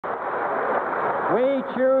We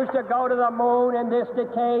choose to go to the moon in this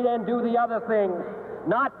decade and do the other things,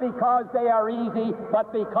 not because they are easy,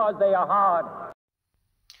 but because they are hard.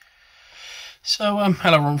 So,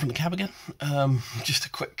 hello, Ron from the cab again. Just a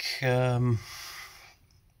quick,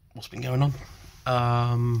 what's been going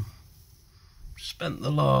on? Spent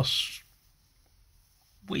the last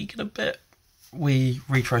week and a bit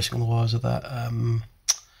retracing all the wires of that, the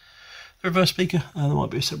reverse speaker. There might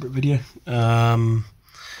be a separate video.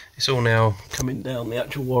 It's all now coming down the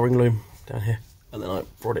actual wiring loom down here, and then I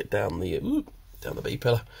brought it down the B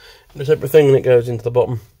pillar. And there's everything, and it goes into the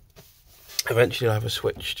bottom. Eventually, I have a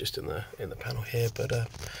switch just in the panel here, but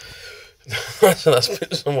so that's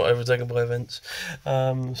been somewhat overtaken by events.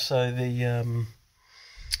 So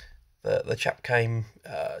the chap came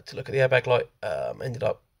to look at the airbag light. Ended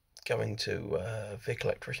up going to a vehicle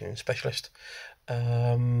electrician and specialist.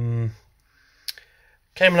 Came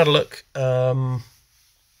and had a look.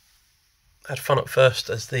 Had fun at first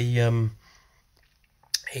as he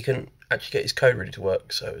couldn't actually get his code reader to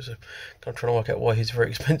work, so it was kind of trying to work out why his very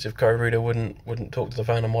expensive code reader wouldn't talk to the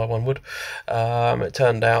van and why one would. It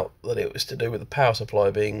turned out that it was to do with the power supply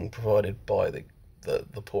being provided by the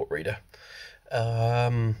port reader.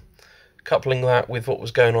 Coupling that with what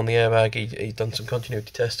was going on the airbag, he'd done some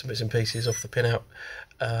continuity tests and bits and pieces off the pinout,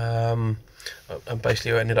 and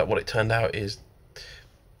basically what it turned out is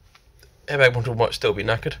airbag module might still be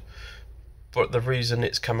knackered, but the reason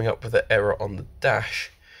it's coming up with the error on the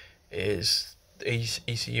dash is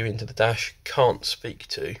ECU into the dash can't speak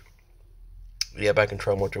to the airbag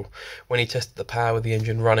control module. When he tested the power with the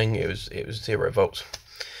engine running, it was 0 volts,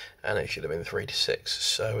 and it should have been 3 to 6.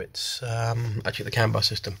 So it's actually the CAN bus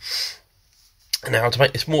system. Now, to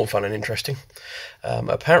make this more fun and interesting,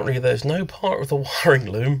 apparently there's no part of the wiring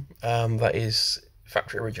loom that is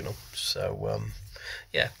factory original. So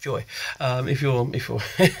yeah, joy. If you're if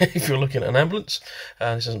you're looking at an ambulance,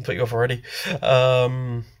 and this doesn't put you off already,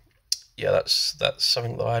 yeah, that's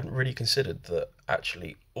something that I hadn't really considered. That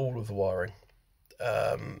actually all of the wiring,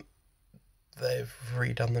 they've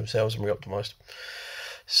redone themselves and re-optimized.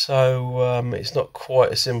 So it's not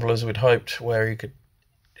quite as simple as we'd hoped, where it could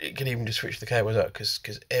even just switch the cables out,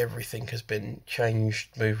 because everything has been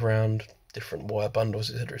changed, moved around, different wire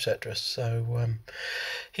bundles, etc, etc. So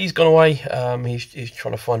he's gone away. He's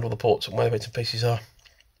trying to find all the ports and where the bits and pieces are.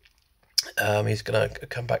 He's going to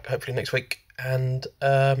come back hopefully next week and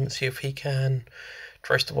see if he can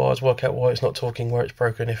trace the wires, work out why it's not talking, where it's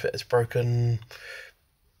broken, if it's broken,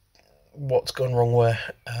 what's gone wrong where.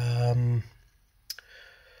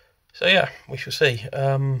 So yeah, we shall see.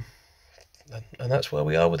 And that's where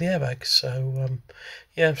we are with the airbags. So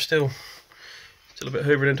yeah, still a bit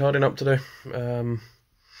hoovering and tidying up to do,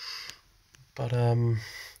 but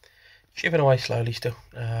chipping away slowly still.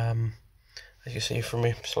 As you see from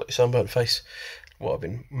my slightly sunburnt face, what I've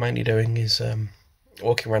been mainly doing is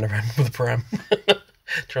walking around with a pram,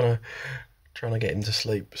 trying to get him to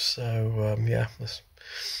sleep. So yeah, that's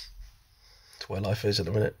where life is at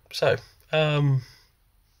the minute. So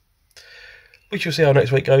we shall see how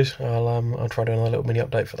next week goes. I'll try doing another little mini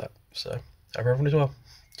update for that. So hope everyone is well.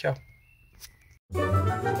 Ciao.